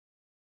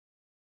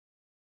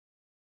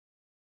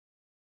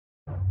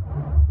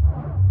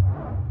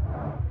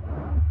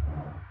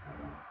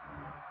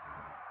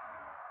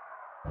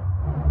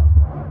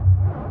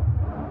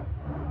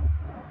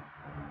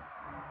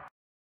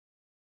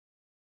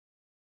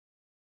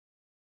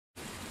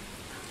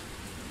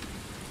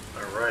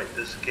Alright,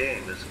 this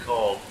game is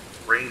called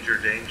Ranger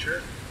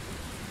Danger.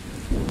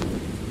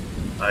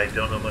 I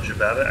don't know much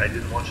about it. I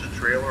didn't watch the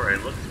trailer. I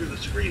looked through the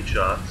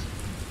screenshots.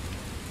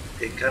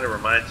 It kind of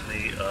reminds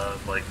me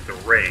of like the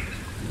Rake.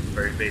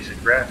 Very basic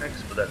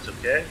graphics, but that's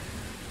okay.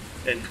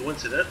 And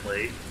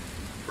coincidentally,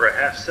 for a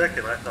half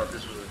second I thought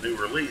this was a new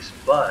release,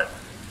 but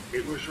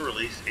it was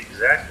released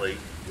exactly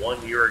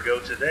 1 year ago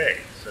today.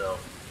 So,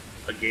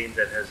 a game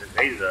that has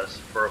evaded us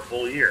for a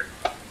full year.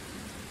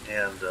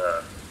 And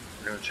we're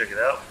going to check it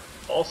out.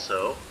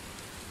 Also,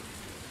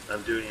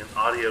 I'm doing an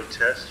audio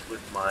test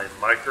with my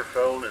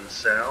microphone and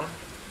sound.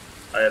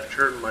 I have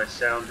turned my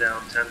sound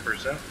down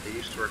 10%. I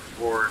used to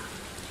record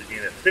the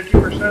game at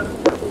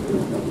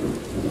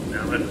 50%.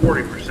 Now I'm at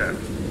 40%.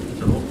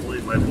 So hopefully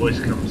my voice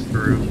comes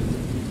through,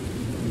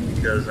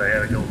 because I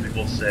had a couple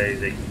people say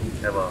they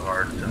have a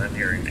hard time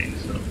hearing me.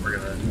 So we're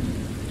going to...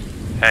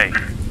 Hey,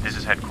 this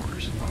is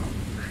headquarters.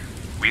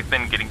 We've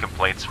been getting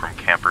complaints from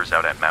campers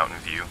out at Mountain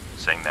View,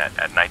 saying that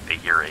at night they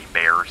hear a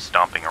bear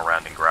stomping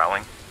around and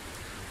growling.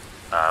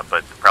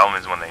 But the problem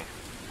is when they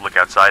look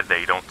outside,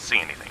 they don't see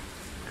anything.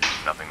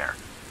 There's nothing there.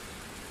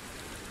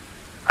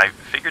 I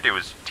figured it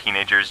was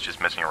teenagers just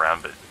messing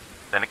around, but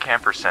then a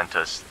camper sent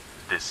us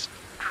this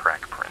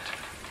track print.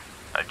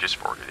 I just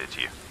forwarded it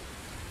to you.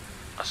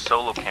 A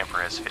solo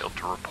camper has failed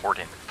to report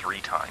in 3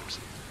 times.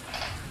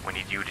 We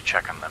need you to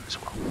check on them as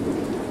well.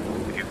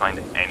 If you find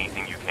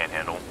anything you can't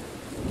handle,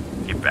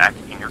 get back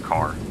in your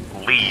car,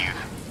 leave,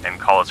 and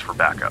call us for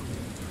backup.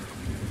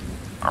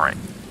 Alright.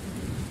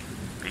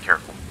 Be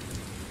careful.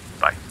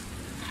 Bye.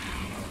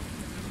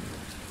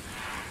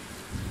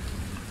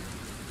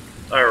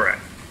 Alright.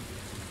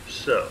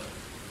 So,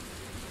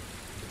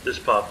 this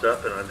popped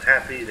up, and I'm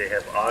happy they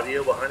have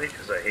audio behind it,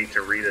 because I hate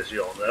to read, as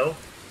you all know.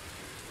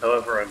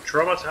 However, I'm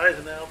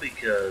traumatized now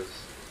because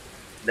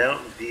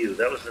Mountain View,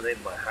 that was the name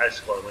of my high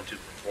school I went to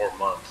for 4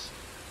 months,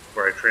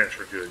 where I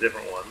transferred to a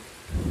different one.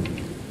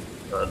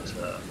 But,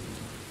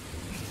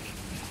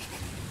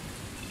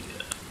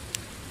 yeah.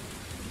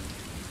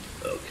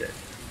 Okay.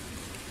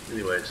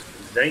 Anyways,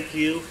 thank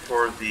you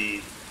for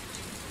the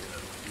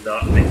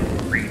not making me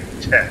read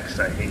text.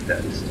 I hate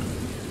that stuff.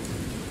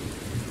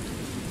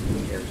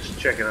 And just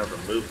checking out the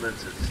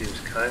movements, it seems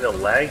kind of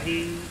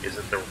laggy. Is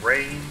it the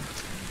rain?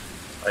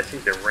 I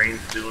think the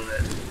rain's doing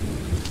it.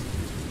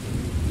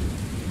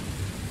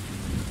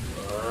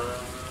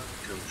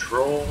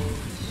 Controls.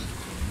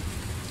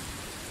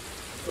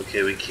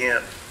 Okay, we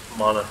can't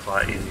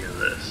modify any of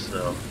this,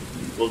 so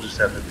we'll just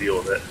have to deal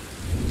with it.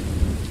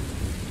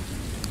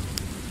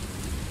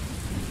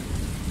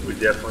 We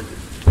definitely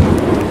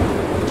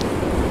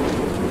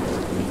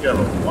got a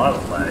lot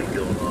of lag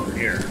going on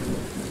here.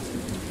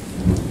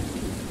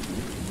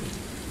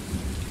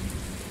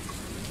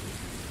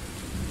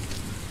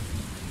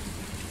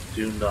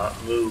 Do not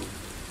move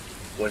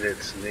when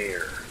it's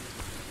near.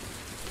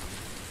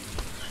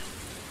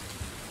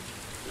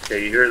 Okay,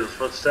 you hear those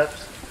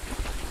footsteps?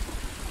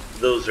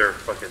 Those are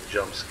fucking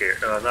jump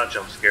scares. Not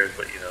jump scares,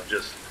 but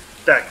just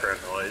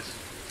background noise.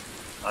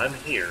 I'm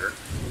here.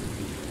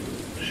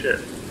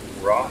 Shit.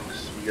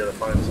 Rocks. We gotta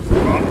find some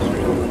rocks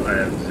or something. I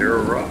have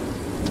 0 rocks.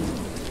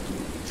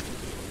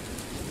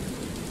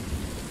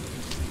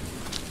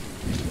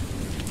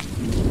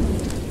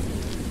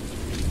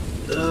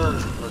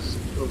 Let's.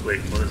 Oh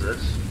wait, what is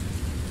this?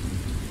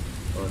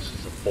 Oh, this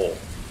is a bowl.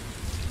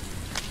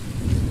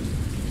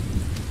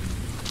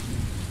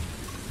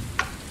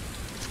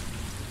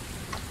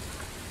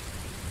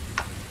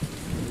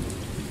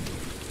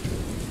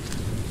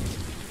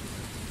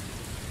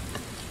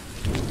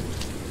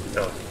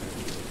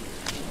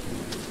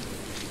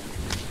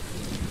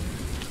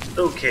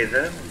 Okay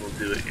then, we'll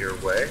do it your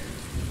way.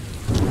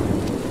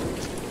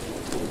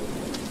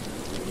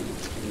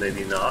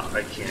 Maybe not,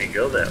 I can't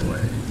go that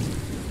way.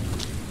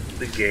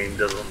 The game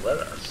doesn't let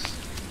us.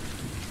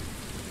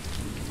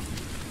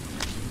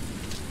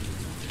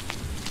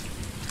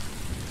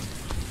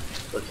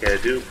 Okay, I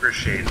do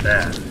appreciate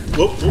that.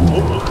 Whoa, whoa,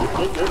 whoa, whoa,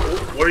 whoa, whoa, whoa.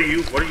 What are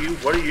you? What are you?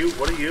 What are you?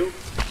 What are you?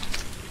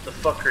 The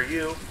fuck are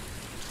you?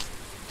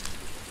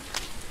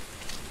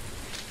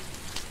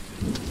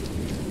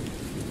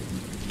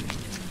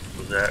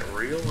 Was that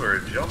real or a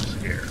jump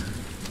scare?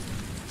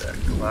 That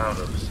cloud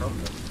of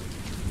something.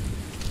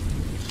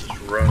 Let's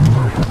just run.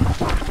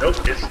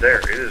 Nope, it's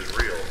there. It is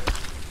real.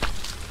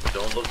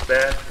 Don't look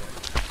back.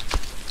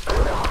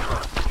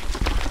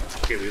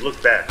 Okay, we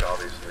look back,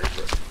 obviously,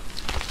 but...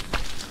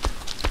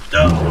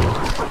 No!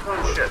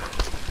 Oh, shit.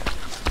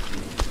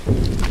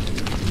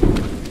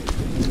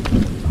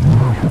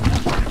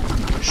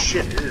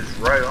 Shit, it is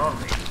right on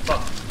me.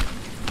 Fuck.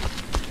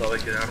 Thought I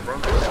could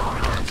outrun this.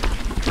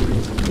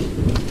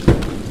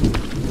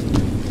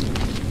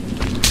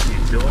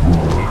 Keep going.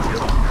 Keep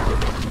going.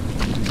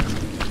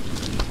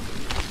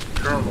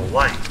 Turn on the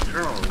light.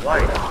 Turn on the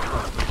light.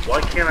 Why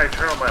can't I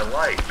turn on my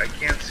light? I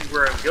can't see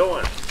where I'm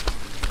going.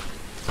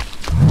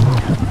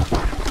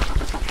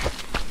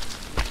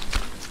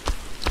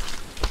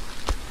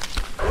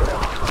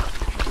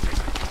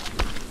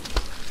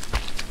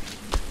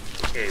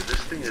 Okay,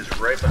 this thing is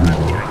right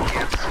behind me. I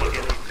can't see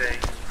anything.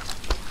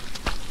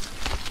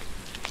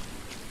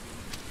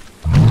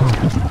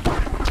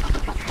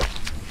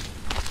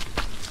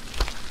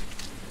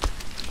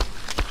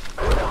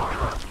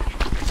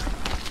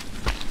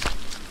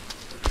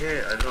 Okay,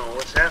 I don't know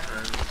what's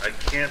happening. I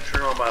can't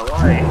turn on my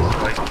light, so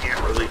I can't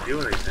really do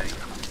anything.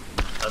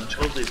 I'm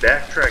totally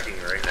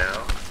backtracking right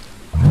now.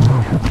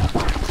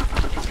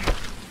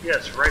 Yeah,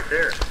 it's right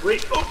there.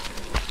 Wait, oh!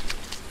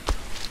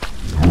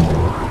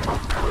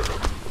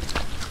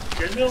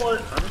 You know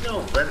what? I'm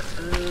gonna let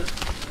it...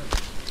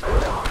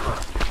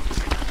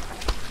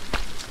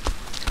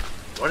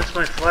 Why does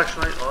my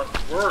flashlight not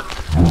work?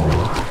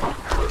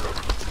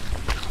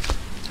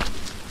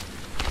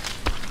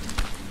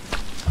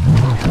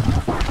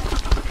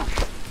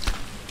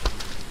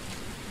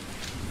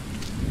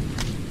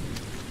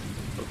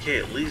 Okay,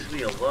 it leaves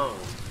me alone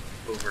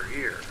over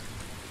here.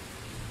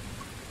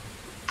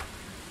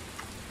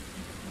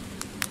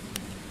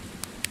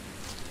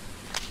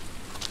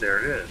 There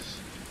it is.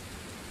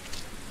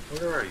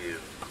 Where are you?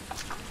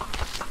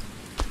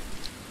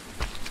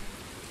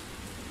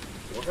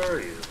 What are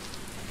you?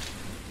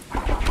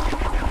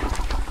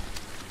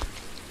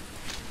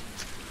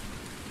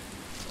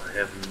 I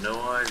have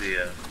no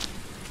idea.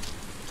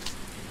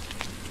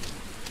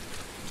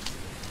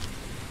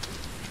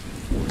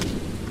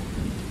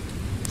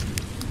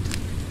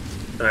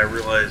 And I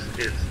realize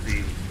it's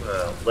the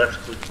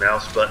left-click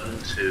mouse button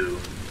to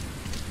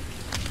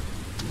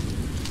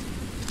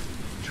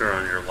turn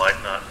on your light,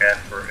 not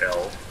F or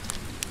L.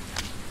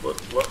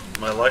 What?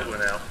 My light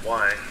went out.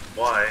 Why?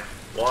 Why?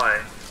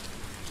 Why?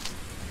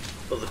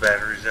 Oh, the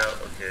battery's out.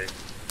 Okay.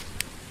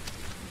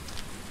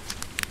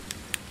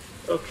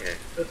 Okay,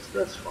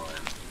 that's fine.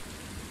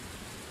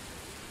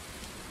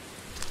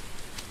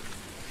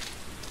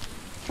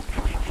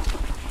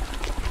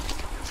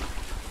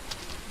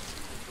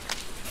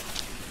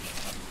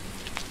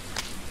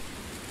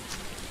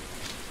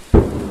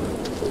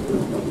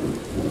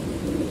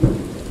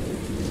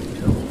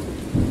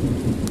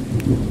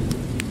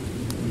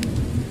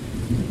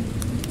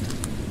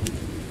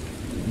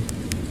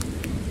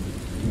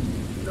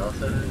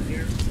 Nothing in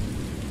here?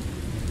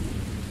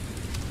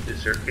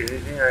 Is there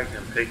anything I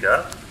can pick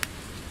up?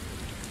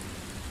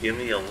 Give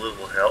me a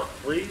little help,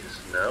 please?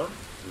 No?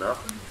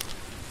 Nothing?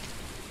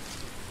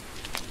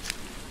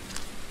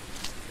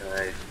 Can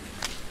I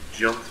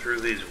jump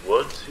through these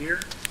woods here?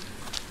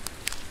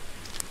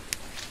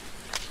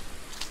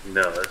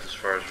 No, that's as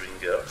far as we can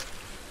go.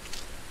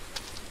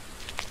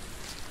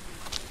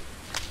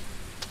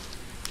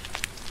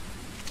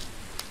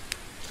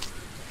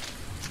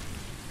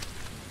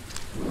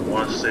 I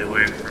want to stay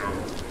away from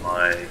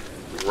my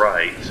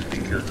right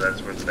because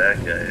that's where the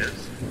bad guy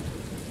is.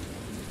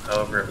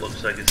 However, it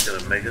looks like it's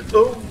going to make it.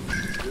 Oh,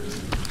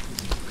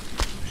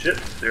 shit.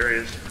 There he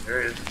is.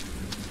 There he is.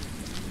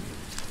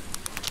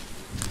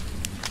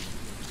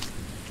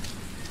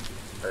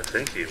 I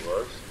think he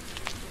was.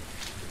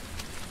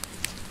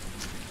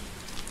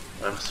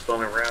 I'm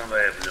spun around.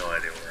 I have no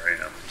idea where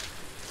I am.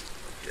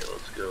 Okay,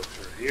 let's go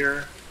through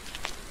here.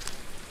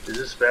 Is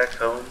this back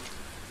home?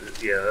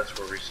 Yeah, that's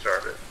where we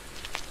started.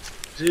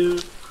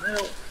 Dude, I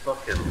don't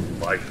fucking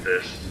like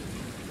this.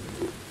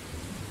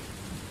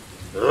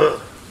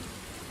 Ugh.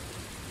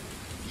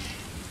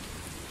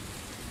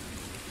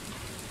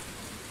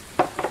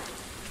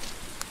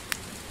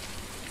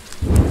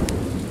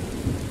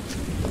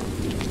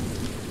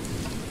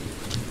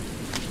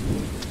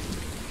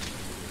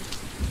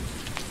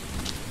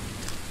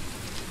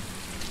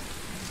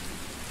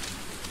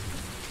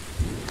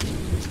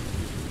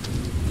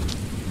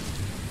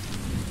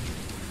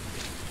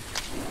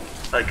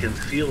 I can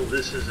feel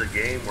this is a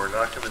game we're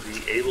not going to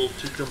be able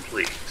to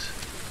complete.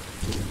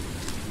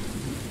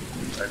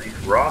 I need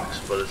rocks,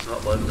 but it's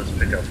not letting us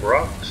pick up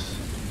rocks.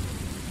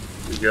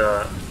 We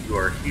got, you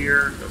are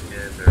here.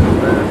 Okay, there's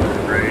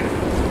that. Great.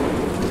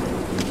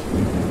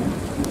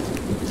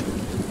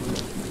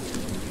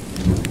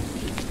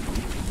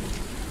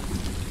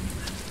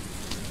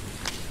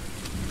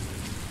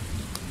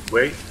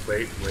 Wait,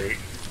 wait, wait.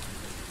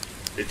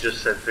 It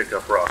just said pick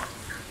up rock.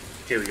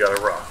 Okay, we got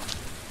a rock.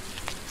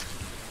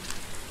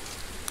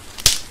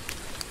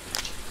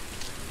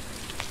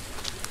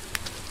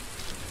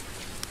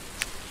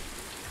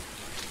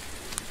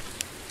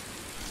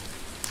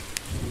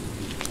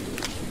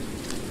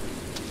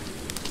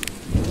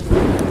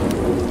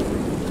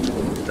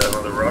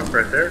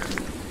 Right there.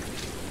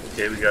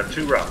 Okay, we got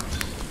 2 rocks.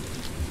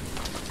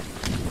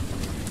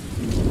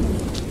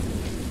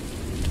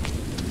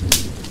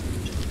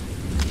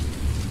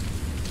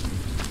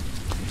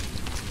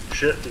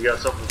 Shit, we got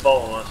something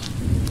following us.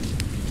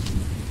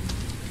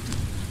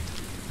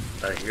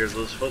 I hear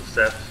those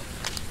footsteps.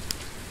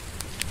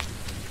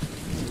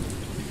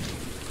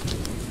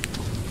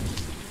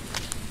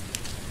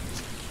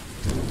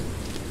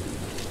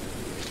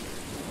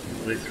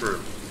 Let me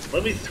through.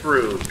 Let me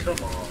through. Come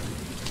on.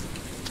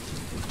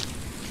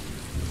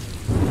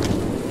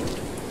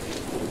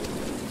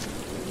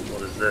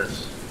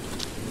 This.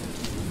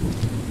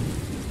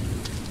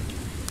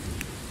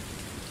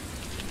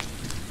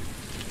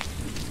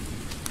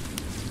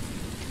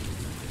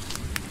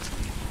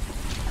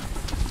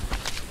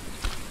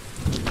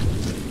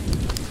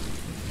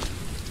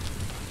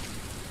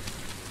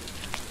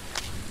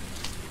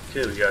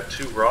 Okay, we got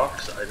 2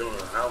 rocks. I don't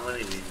know how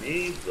many we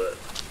need, but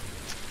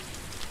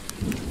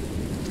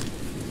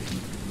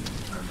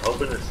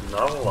open, it's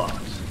not a lot.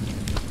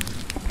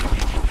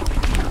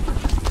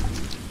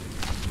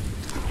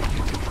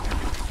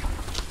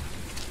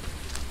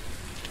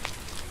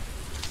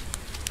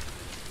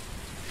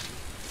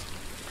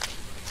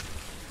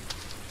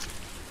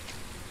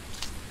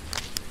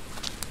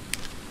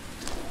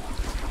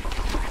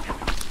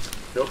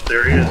 Nope,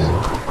 there he is.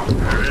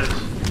 There it is.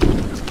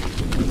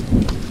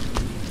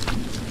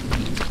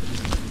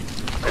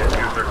 And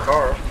here's our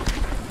car.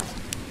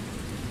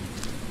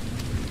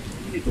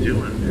 What are you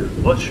doing,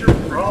 dude? What's your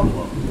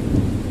problem?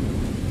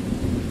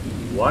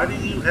 Why do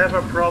you have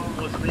a problem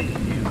with me,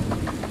 you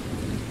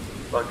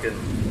fucking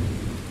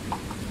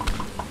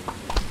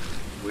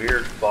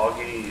weird,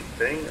 foggy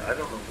thing? I don't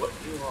know what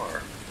you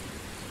are.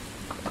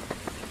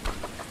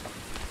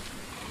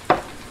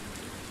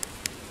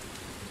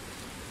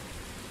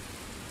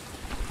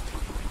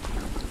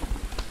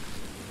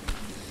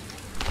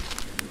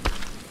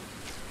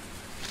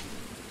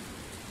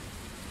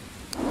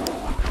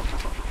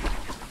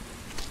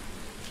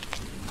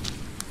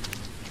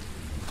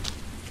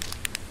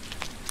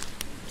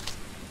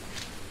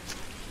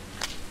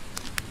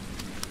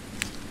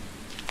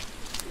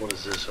 What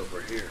is this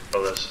over here?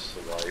 Oh, that's just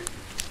the light.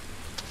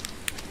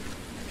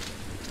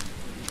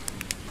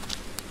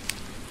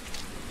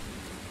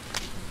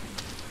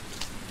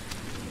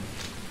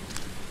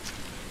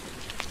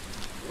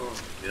 Oh,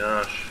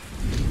 gosh.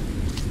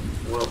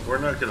 Well, we're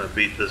not going to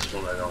beat this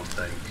one, I don't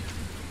think.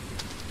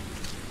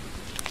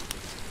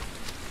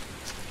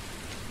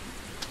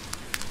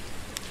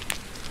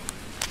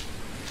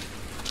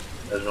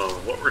 I don't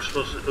know what we're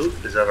supposed to...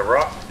 Oop, is that a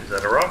rock? Is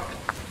that a rock?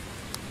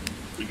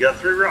 We got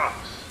 3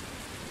 rocks.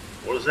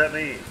 What does that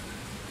mean?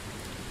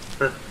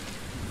 I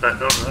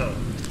don't know.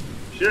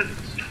 Shit.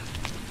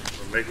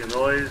 We're making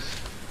noise.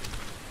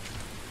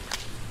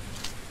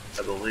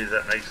 I believe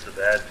that makes the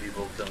bad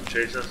people come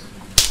chase us.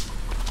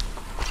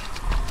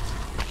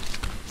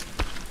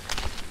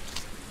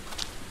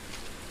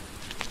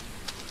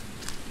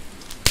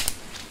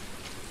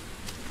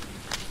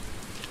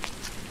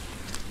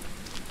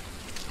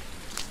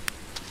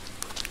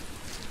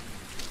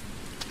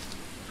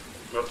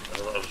 Nope, I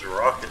thought it was a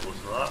rock. It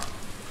was not.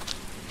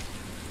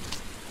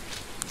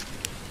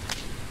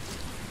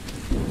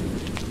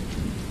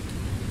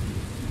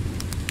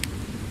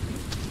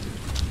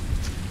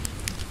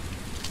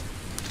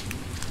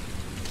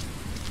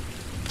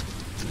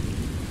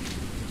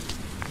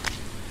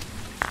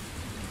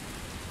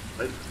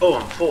 Oh,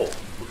 I'm full.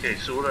 Okay,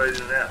 so what do I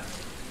do now?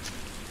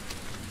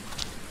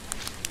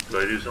 Do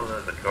I do something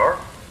at the car?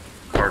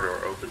 Car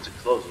door opens and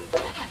closes.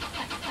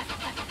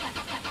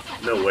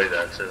 No way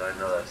that's it. I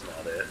know that's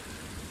not it.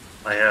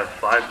 I have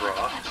 5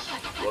 rocks.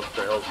 What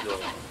the hell's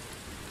going on?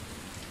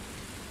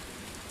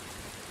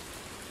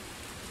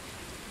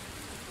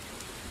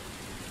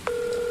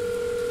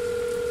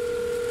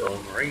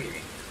 Phone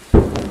ringing.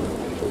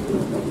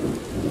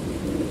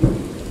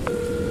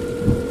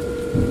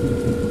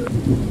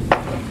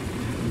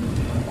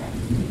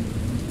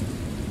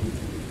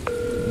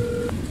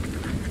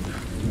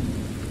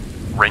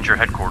 Ranger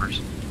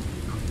headquarters.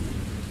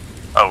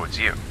 Oh, it's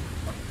you.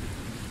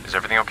 Is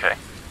everything okay?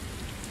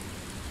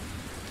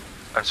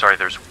 I'm sorry,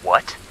 there's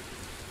what?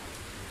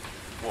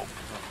 Well,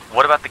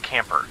 what about the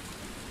camper?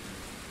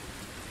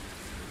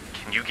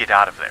 Can you get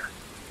out of there?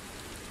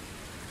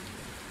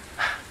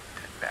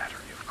 Dead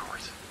battery, of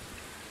course.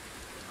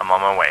 I'm on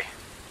my way.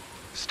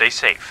 Stay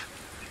safe.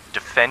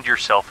 Defend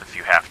yourself if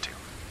you have to.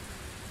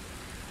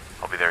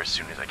 I'll be there as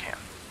soon as I can.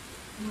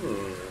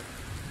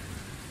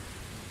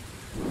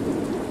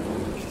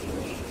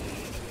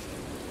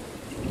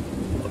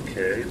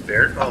 Okay,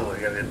 bear. Oh,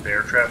 I gotta hit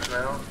bear traps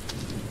now.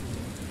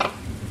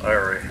 I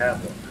already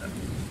have one.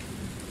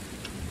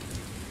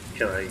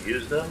 Can I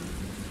use them?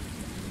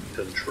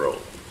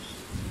 Controls.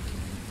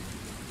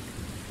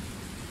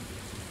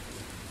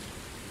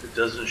 It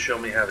doesn't show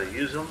me how to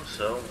use them,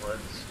 so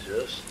let's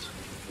just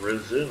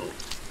resume.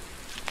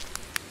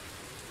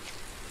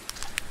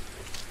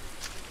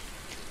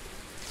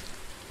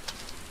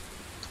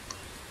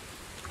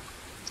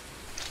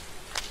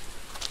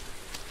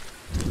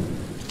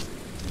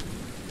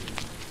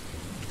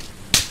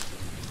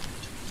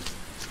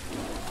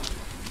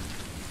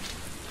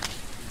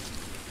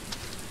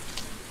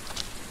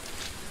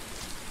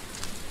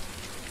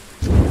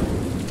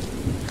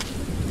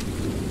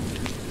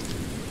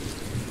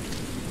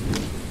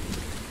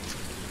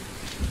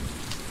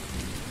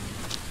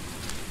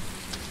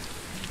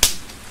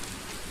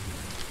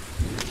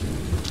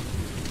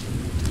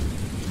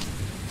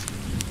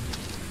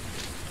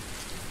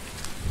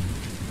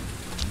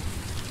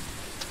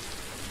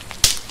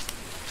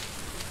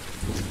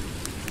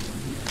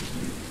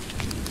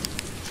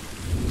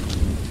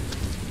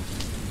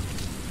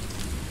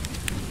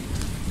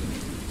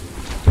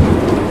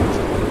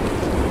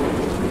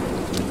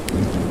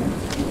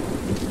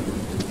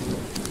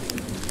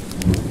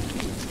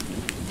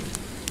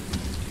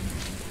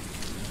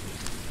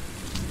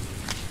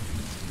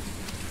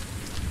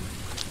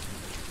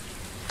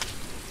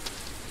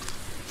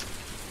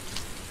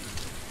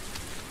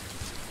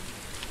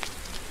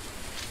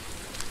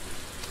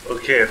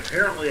 Okay,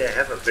 apparently I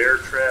have a bear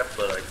trap,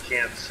 but I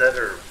can't set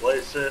or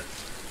replace it.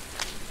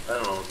 I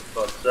don't know what the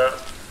fuck's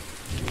up.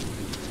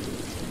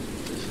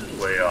 This is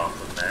way off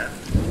of that.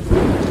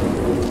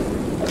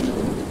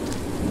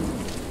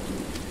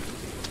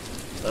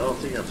 I don't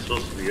think I'm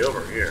supposed to be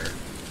over here.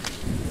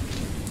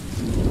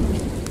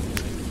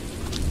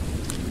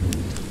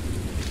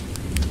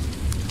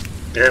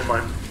 And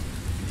my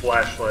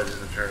flashlight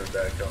isn't turning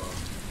back on.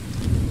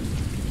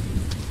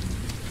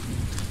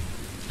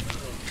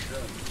 Oh,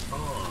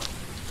 come on.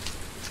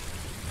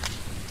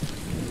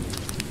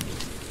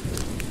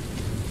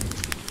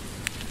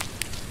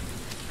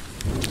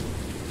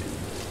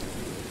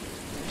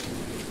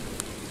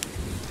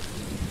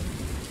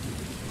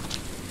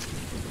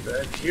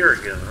 Back here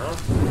again, huh?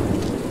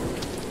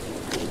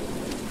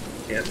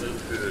 Can't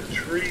move through the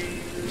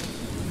trees.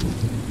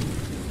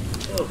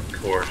 Of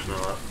course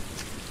not.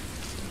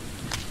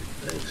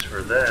 Thanks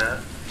for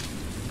that.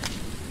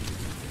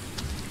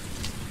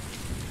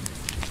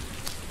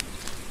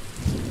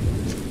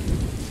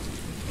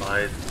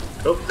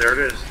 Oh, there it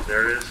is.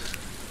 There it is.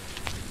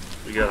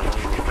 We gotta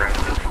move around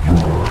it.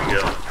 There we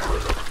go.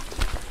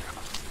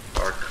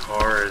 Our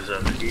car is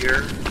up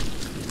here.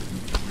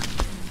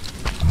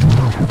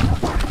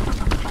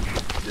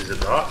 Is it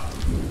not?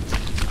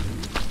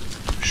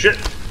 Shit!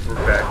 We're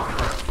back.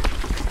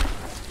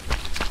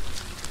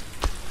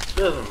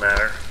 Doesn't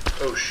matter.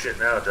 Oh shit,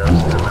 now it does.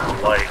 I'm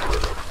out light.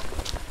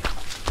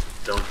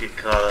 Don't get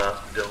caught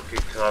up. Don't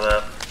get caught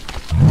up.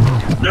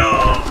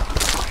 No!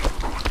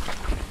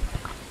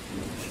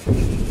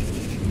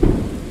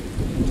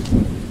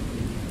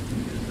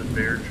 Use the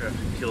bear trap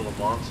to kill the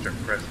monster.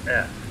 Press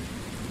F.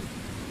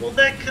 Well,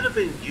 that could have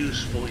been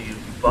useful, you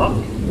fuck.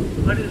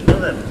 I didn't know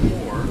that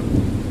before.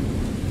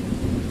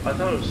 I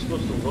thought it was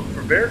supposed to look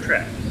for bear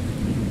traps.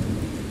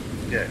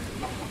 Okay.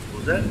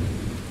 Was that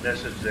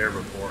message there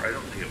before? I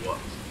don't think it was.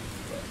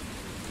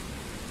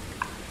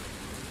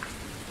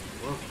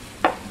 Well.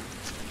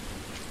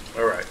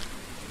 Alright.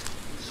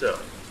 So.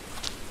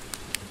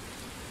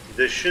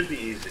 This should be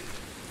easy.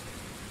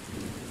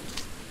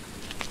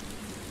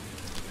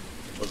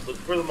 Let's look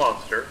for the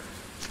monster.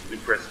 We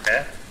press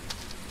F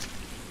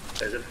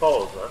as it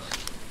follows us.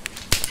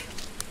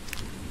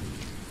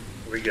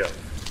 Here we go.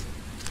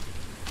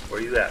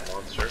 Where you at,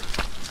 monster?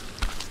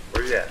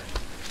 Where you at?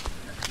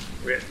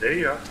 There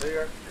you are. There you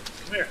are.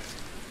 Come here.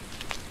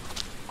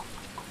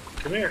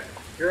 Come here.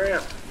 Here I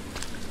am.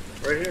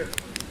 Right here.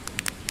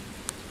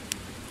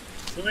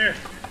 Come here.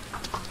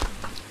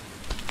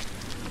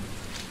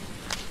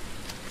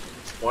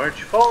 Why aren't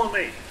you following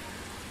me?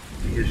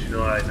 Because you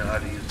know I know how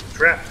to use the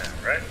trap now,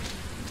 right?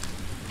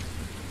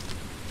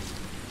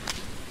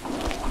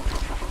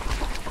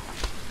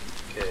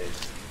 Okay.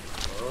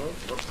 Oh,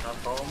 nope, not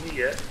following me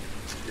yet.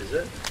 Is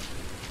it?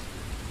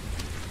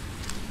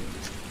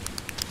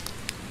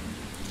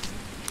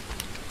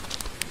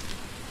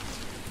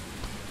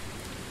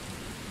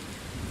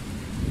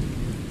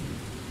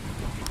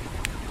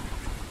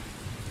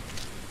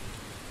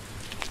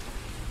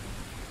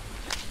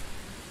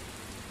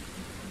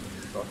 What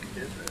the fuck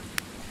is it?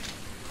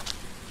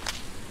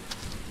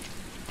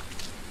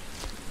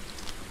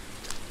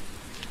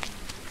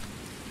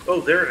 Oh,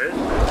 there it is.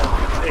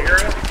 Hey, here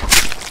I am.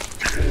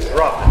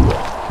 Drop it.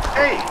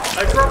 Hey,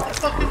 I dropped the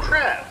fucking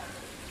trap.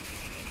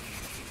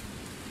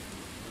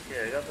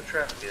 Okay, I got the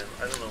trap again.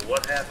 I don't know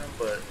what happened,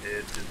 but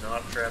it did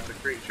not trap the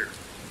creature.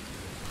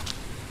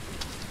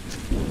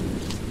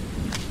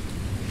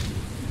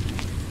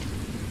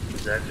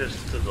 Is that just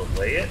to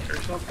delay it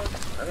or something?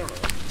 I don't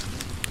know.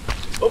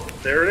 Oh,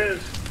 there it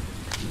is.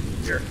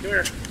 Here, come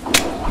here.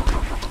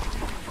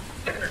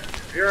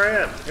 Here I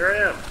am. Here I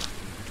am.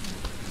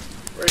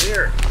 Right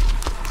here.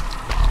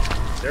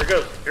 There it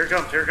goes. Here it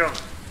comes. Here it comes.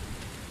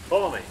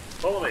 Follow me.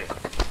 Follow me.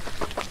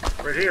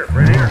 Right here.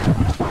 Right here.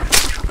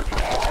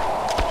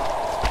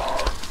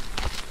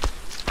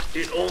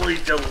 It only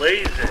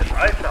delays it.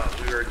 I thought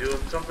we were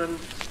doing something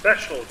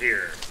special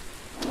here.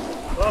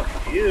 Fuck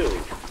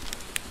you.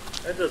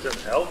 That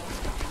doesn't help.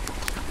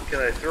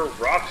 Can I throw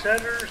rocks at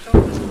her or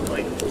something?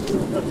 Like,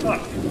 what the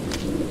fuck?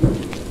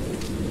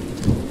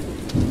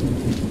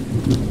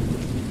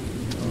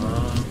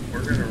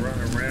 We're gonna run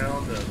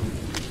around and...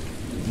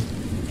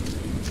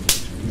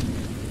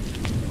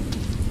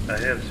 I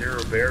have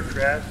 0 bear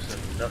traps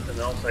and nothing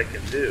else I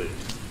can do.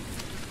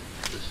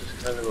 This is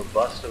kind of a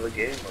bust of a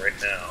game right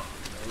now.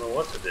 I don't know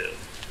what to do.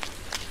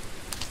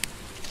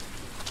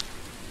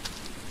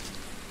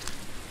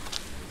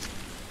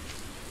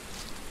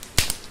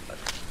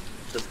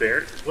 The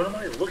bear? What am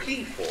I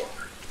looking for?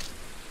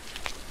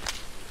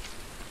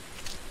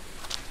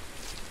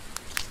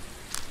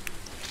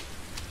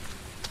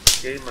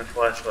 Okay, my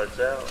flashlight's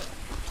out.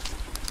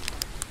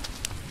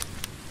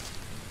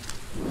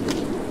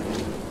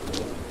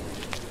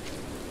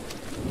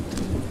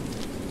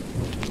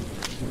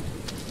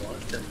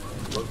 What am I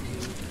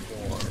looking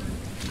for?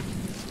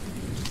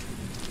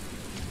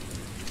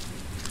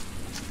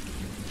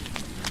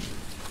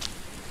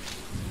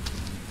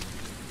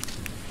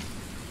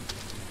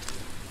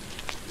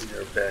 We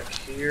are back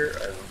here.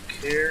 I don't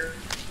care.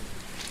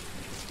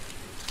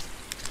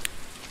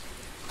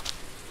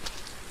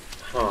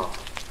 Huh.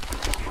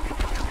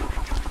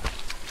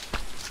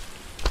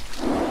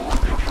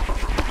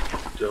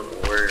 Don't know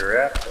where you're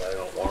at, but I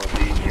don't want to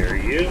be near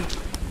you.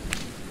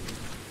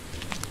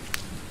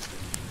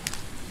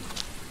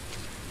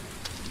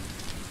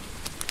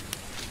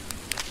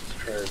 Let's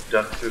try to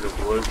duck through the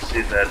woods, see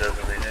if that does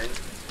anything.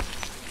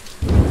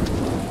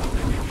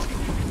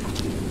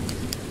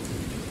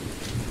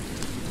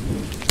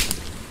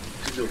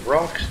 See, the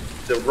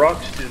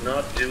rocks do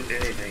not do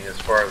anything as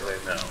far as I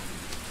know.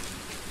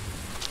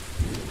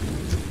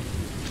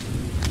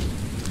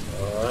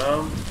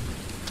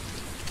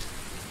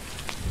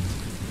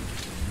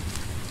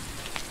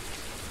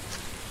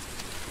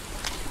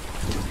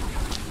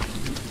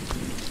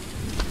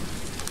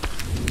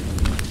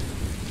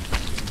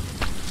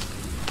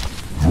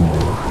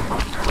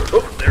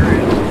 Oh, there he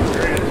is.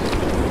 There he is.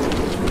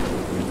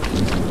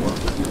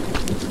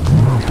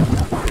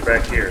 Get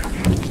back here.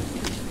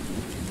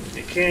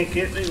 You can't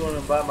get me when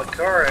I'm by my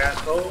car,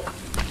 asshole.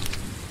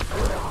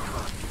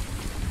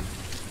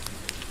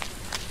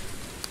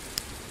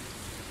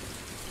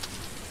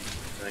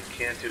 And I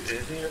can't do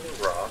anything on the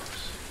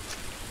rocks.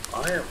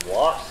 I am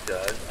lost,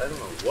 guys. I don't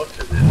know what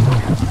to do.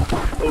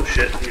 Oh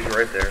shit, he's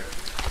right there.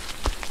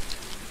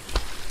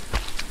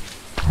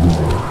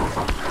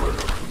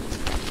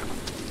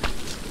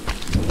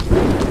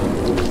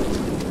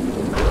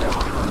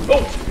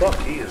 Oh fuck,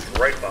 he is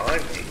right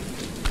behind me.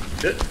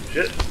 Shit,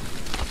 shit.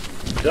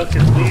 Duck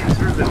and weave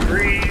through the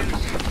trees.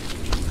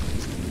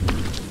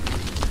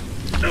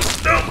 No,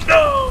 no,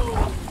 no!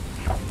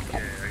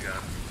 Okay, I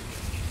got it.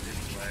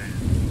 Anyway.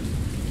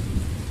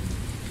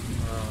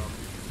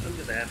 I'm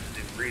gonna have to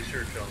do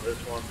research on this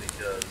one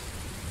because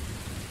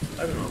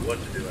I don't know what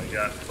to do. I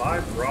got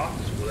 5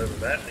 rocks, whatever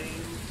that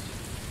means,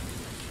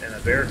 and a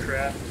bear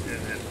trap,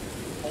 and it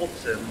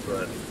halts him,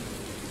 but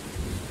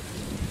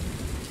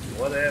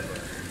whatever.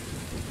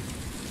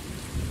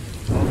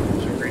 I'll do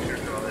some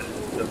research on it and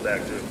we'll come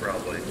back to it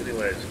probably.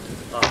 Anyways,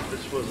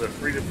 this was a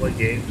free-to-play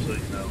game, so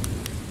you know,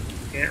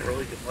 can't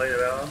really complain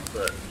about them,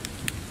 but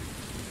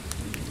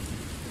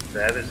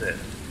that is it.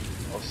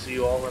 I'll see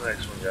you all in the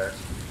next one, guys.